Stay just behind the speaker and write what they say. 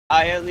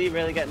I only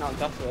really get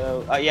knocked off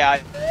though. Yeah.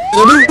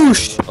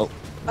 Oh.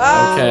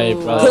 Okay,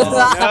 Oh, brother.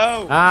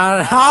 no.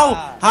 And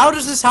how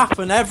does this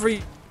happen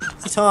every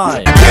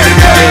time?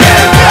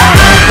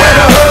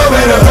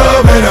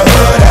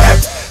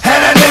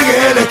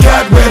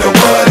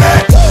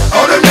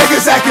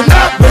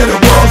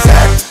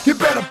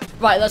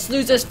 Right, let's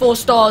lose this 4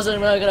 stars and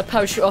we're gonna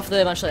parachute off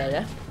the match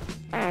later,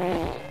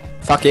 yeah?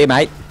 Fuck you,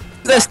 mate.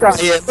 This guy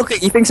here, look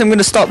at you, thinks I'm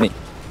gonna stop me.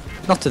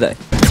 Not today.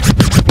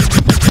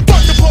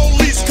 Fuck the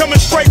police coming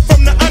straight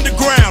from the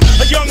underground.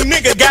 A young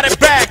nigga got it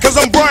bad cause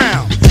I'm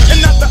brown.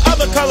 And not the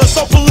other color,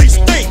 so police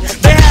think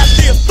they have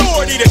the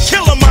authority to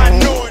kill a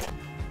minority.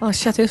 Oh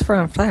shit, who's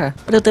throwing flare?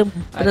 Alright, come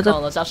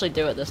on, let's actually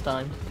do it this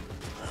time.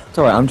 It's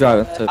alright, I'm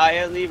driving. So. I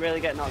only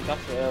really get knocked off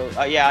though.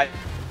 Yeah.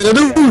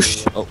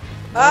 Oh.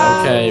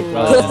 Okay,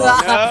 brother.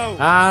 No.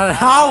 And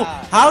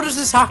how does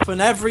this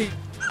happen every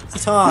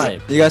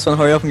time? You guys wanna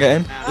hurry up and get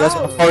in? You guys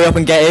wanna hurry up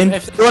and get in?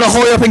 You wanna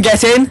hurry up and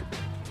get in?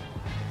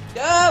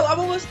 No, I'm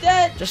almost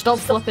dead. Just stop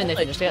flipping if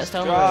you just get us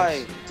down the road.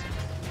 Right.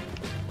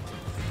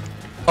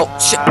 Oh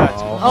shit.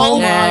 Oh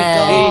my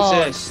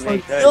god. Jesus,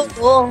 Nathan.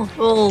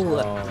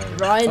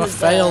 Ryan I'll is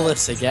fail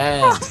this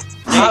again.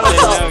 Nathan,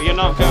 no, you're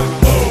not going.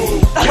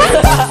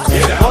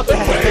 What the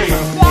heck?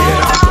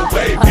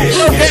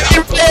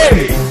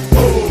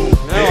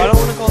 No, I don't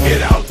want to go.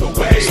 Get out the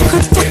way. It's a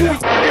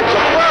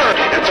bird.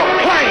 It's a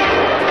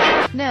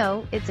plane.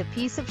 No, it's a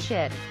piece of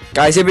shit.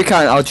 Guys, if we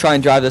can, I'll try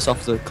and drive this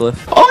off the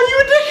cliff. Oh, you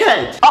a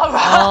dickhead!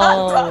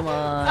 Oh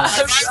my.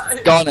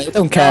 Go on, I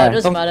don't No, care. it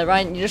doesn't matter,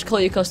 Ryan, you just call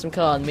your custom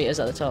car and meet us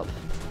at the top.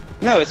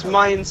 No, it's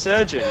my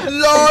insurgent.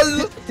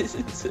 LOL.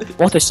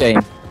 What a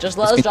shame. Just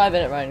let us drive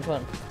in it, Ryan, come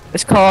on.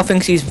 This car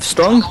thinks he's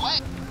strong. Oh,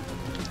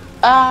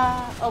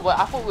 wait,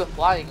 I thought we were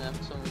flying them.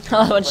 So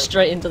I went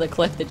straight into the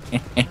cliff. See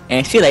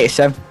you later,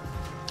 Sam.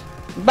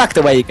 Back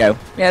the way you go.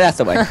 Yeah, that's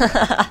the way.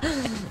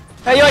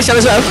 Hey, you alright, Sam,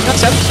 as well?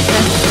 That's Sam.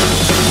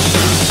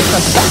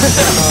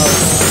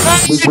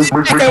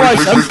 Okay, right,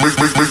 Sam.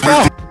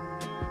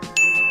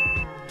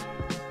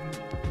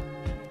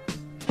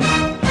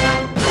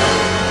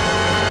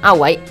 Oh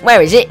wait,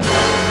 where is it? Go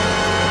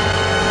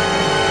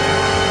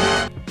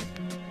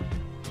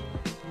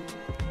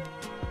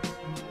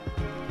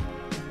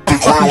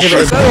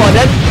on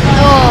then.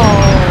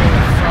 Oh,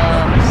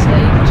 fuck's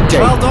sake.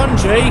 Well done,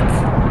 Jake.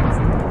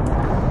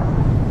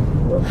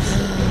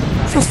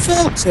 For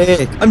fuck's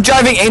sake. I'm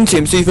driving into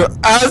him, so you feel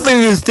everything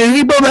is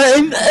silly by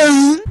him.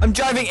 I'm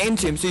driving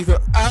into him, so you feel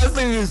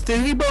everything is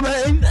silly by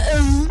him.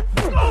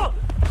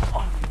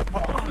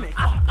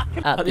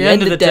 At the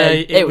end of the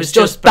day, it was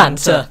just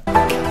banter.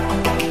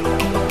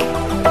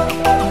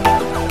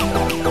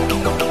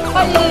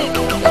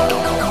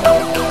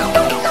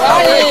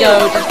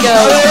 Go, just go,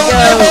 just go.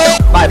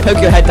 Right,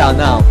 poke your head down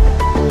now.